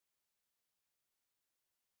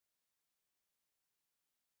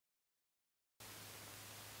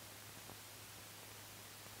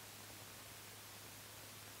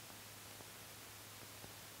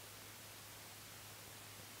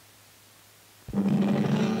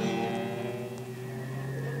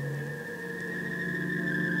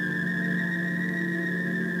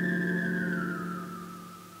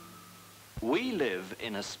We live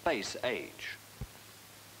in a space age.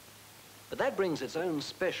 But that brings its own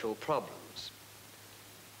special problems.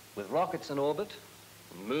 With rockets in orbit,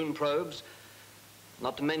 and moon probes,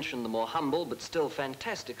 not to mention the more humble but still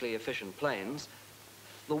fantastically efficient planes,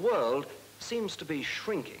 the world seems to be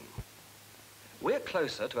shrinking. We're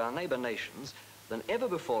closer to our neighbor nations than ever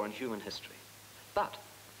before in human history. But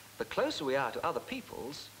the closer we are to other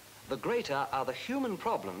peoples, the greater are the human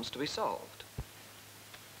problems to be solved.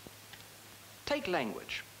 Take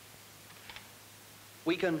language.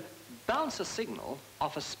 We can bounce a signal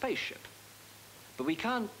off a spaceship, but we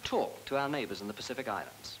can't talk to our neighbors in the Pacific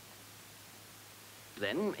Islands.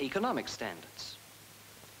 Then, economic standards.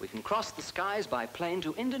 We can cross the skies by plane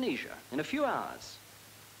to Indonesia in a few hours.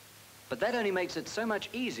 But that only makes it so much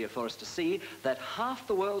easier for us to see that half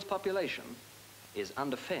the world's population is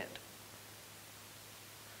underfed.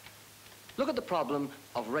 Look at the problem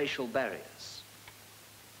of racial barriers.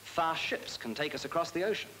 Fast ships can take us across the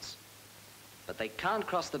oceans, but they can't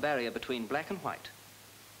cross the barrier between black and white,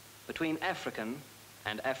 between African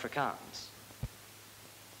and Afrikaans.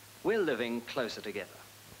 We're living closer together.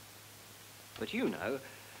 But you know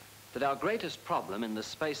that our greatest problem in this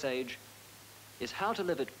space age is how to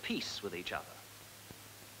live at peace with each other.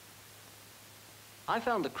 I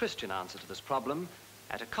found the Christian answer to this problem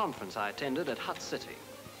at a conference I attended at Hutt City.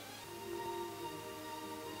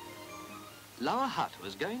 Lower Hutt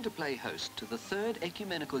was going to play host to the 3rd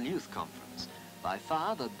Ecumenical Youth Conference, by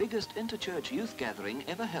far the biggest interchurch youth gathering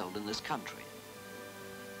ever held in this country.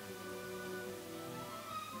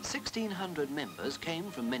 1,600 members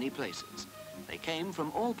came from many places. They came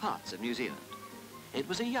from all parts of New Zealand. It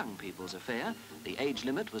was a young people's affair. The age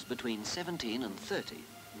limit was between 17 and 30,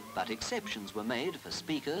 but exceptions were made for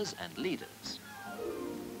speakers and leaders.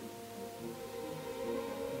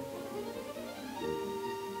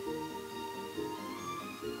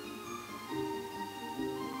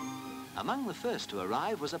 Among the first to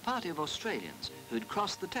arrive was a party of Australians who'd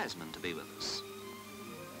crossed the Tasman to be with us.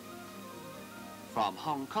 From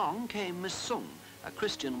Hong Kong came Miss Sung, a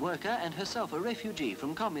Christian worker and herself a refugee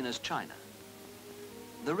from communist China.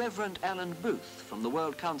 The Reverend Alan Booth from the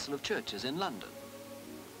World Council of Churches in London.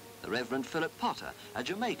 The Reverend Philip Potter, a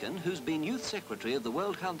Jamaican who's been Youth Secretary of the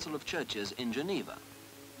World Council of Churches in Geneva.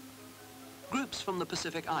 Groups from the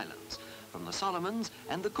Pacific Islands, from the Solomons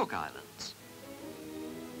and the Cook Islands.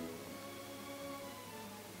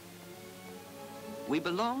 We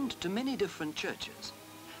belonged to many different churches,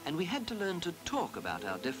 and we had to learn to talk about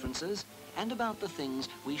our differences and about the things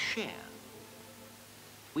we share.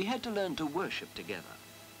 We had to learn to worship together,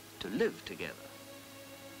 to live together.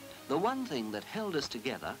 The one thing that held us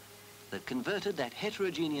together, that converted that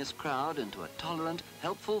heterogeneous crowd into a tolerant,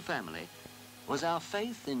 helpful family, was our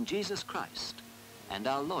faith in Jesus Christ and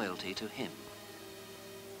our loyalty to him.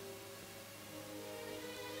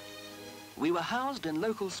 We were housed in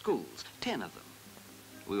local schools, 10 of them.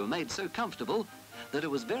 We were made so comfortable that it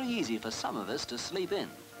was very easy for some of us to sleep in.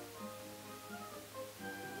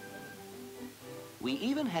 We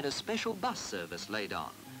even had a special bus service laid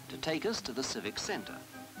on to take us to the Civic Centre,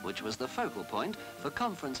 which was the focal point for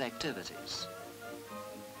conference activities.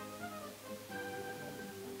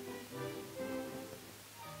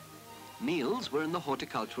 Meals were in the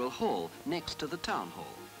Horticultural Hall next to the Town Hall.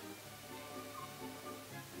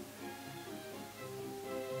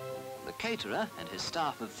 The caterer and his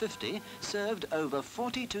staff of 50 served over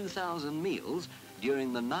 42,000 meals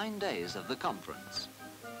during the 9 days of the conference.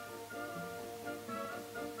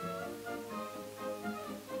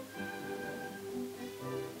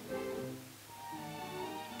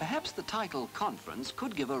 Perhaps the title conference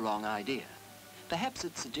could give a wrong idea. Perhaps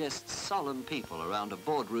it suggests solemn people around a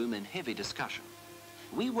boardroom in heavy discussion.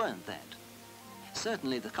 We weren't that.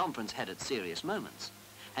 Certainly the conference had its serious moments,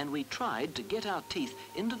 and we tried to get our teeth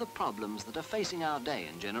into the problems that are facing our day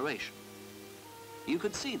and generation. You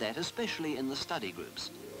could see that especially in the study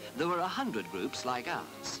groups. There were 100 groups like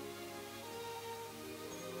ours.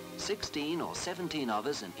 16 or 17 of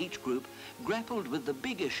us in each group grappled with the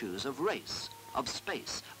big issues of race, of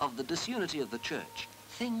space, of the disunity of the church,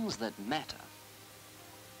 things that matter.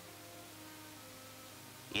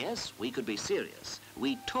 Yes, we could be serious.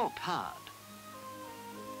 We talked hard.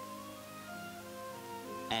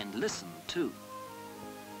 And listened too.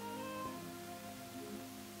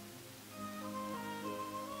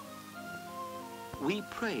 We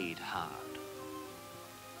prayed hard.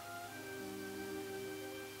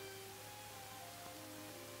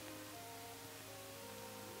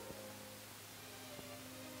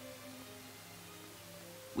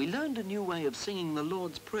 We learned a new way of singing the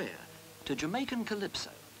Lord's Prayer to Jamaican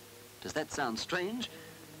calypso. Does that sound strange?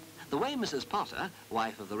 The way Mrs. Potter,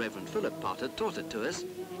 wife of the Reverend Philip Potter, taught it to us,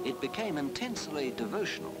 it became intensely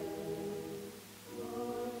devotional.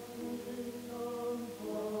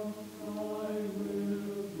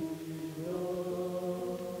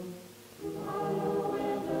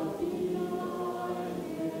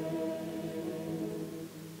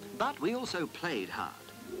 But we also played hard.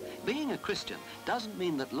 Being a Christian doesn't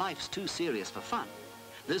mean that life's too serious for fun.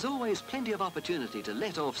 There's always plenty of opportunity to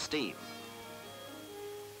let off steam.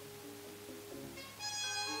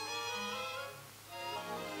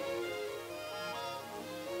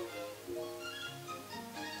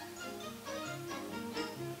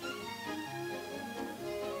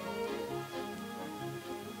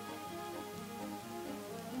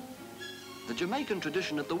 The Jamaican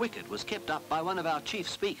tradition at the Wicket was kept up by one of our chief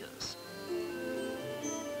speakers.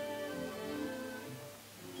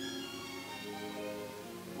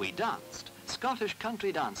 We danced. Scottish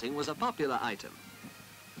country dancing was a popular item.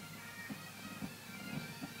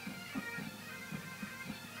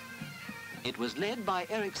 It was led by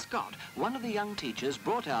Eric Scott, one of the young teachers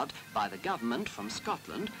brought out by the government from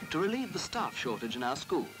Scotland to relieve the staff shortage in our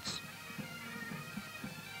schools.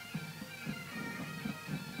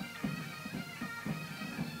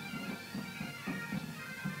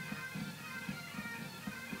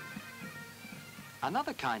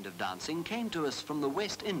 Another kind of dancing came to us from the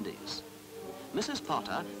West Indies. Mrs.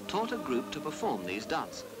 Potter taught a group to perform these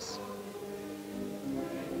dances.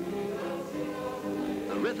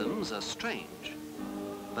 The rhythms are strange,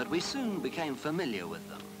 but we soon became familiar with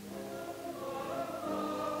them.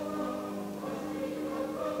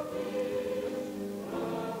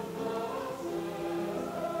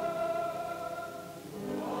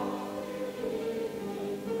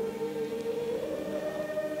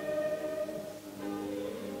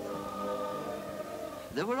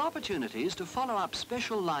 There were opportunities to follow up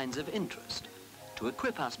special lines of interest, to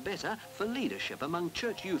equip us better for leadership among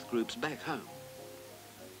church youth groups back home.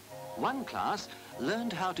 One class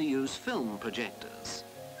learned how to use film projectors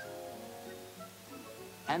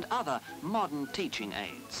and other modern teaching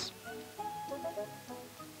aids.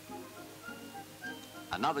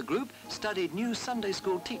 Another group studied new Sunday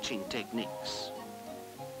school teaching techniques.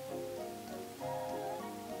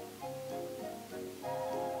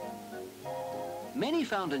 Many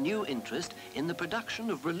found a new interest in the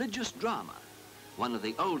production of religious drama, one of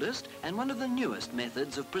the oldest and one of the newest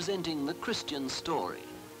methods of presenting the Christian story.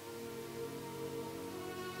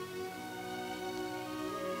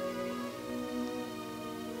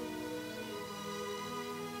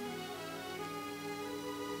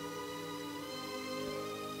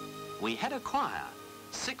 We had a choir,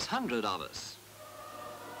 600 of us.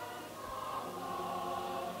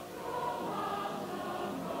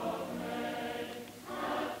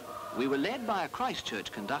 We were led by a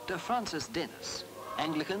Christchurch conductor, Francis Dennis.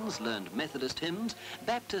 Anglicans learned Methodist hymns,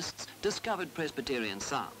 Baptists discovered Presbyterian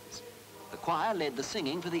psalms. The choir led the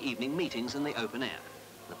singing for the evening meetings in the open air.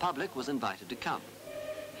 The public was invited to come.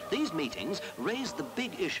 These meetings raised the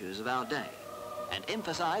big issues of our day and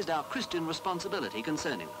emphasized our Christian responsibility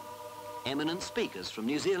concerning them. Eminent speakers from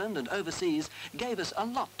New Zealand and overseas gave us a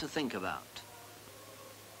lot to think about.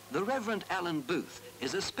 The Reverend Alan Booth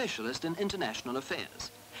is a specialist in international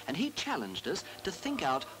affairs, and he challenged us to think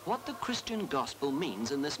out what the Christian gospel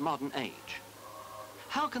means in this modern age.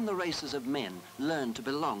 How can the races of men learn to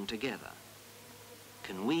belong together?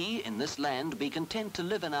 Can we in this land be content to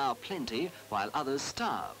live in our plenty while others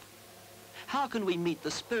starve? How can we meet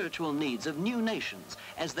the spiritual needs of new nations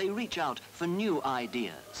as they reach out for new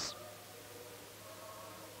ideas?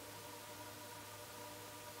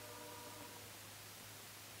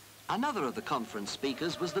 Another of the conference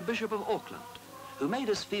speakers was the Bishop of Auckland, who made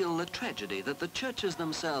us feel the tragedy that the churches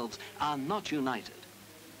themselves are not united.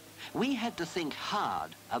 We had to think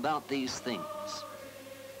hard about these things.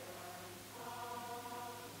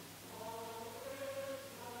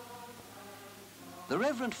 The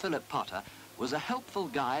Reverend Philip Potter was a helpful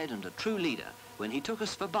guide and a true leader when he took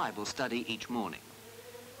us for Bible study each morning.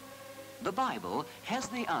 The Bible has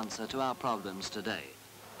the answer to our problems today,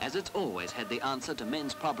 as it's always had the answer to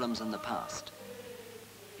men's problems in the past.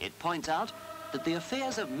 It points out that the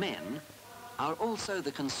affairs of men are also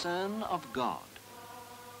the concern of God.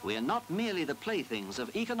 We are not merely the playthings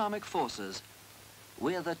of economic forces,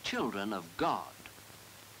 we're the children of God.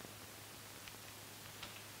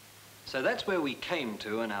 So that's where we came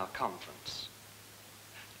to in our conference.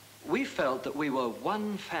 We felt that we were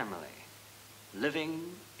one family,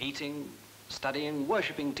 living, eating, studying,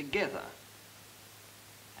 worshipping together,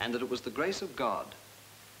 and that it was the grace of God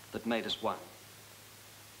that made us one.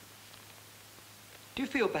 Do you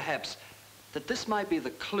feel perhaps that this might be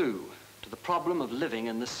the clue to the problem of living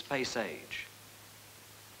in this space age.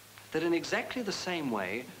 That in exactly the same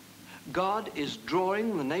way, God is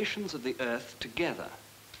drawing the nations of the earth together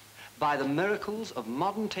by the miracles of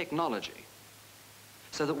modern technology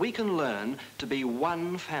so that we can learn to be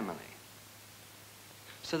one family,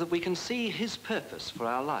 so that we can see his purpose for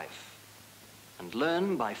our life and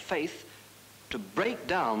learn by faith to break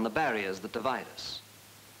down the barriers that divide us.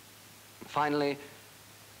 And finally,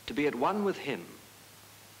 to be at one with him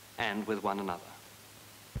and with one another.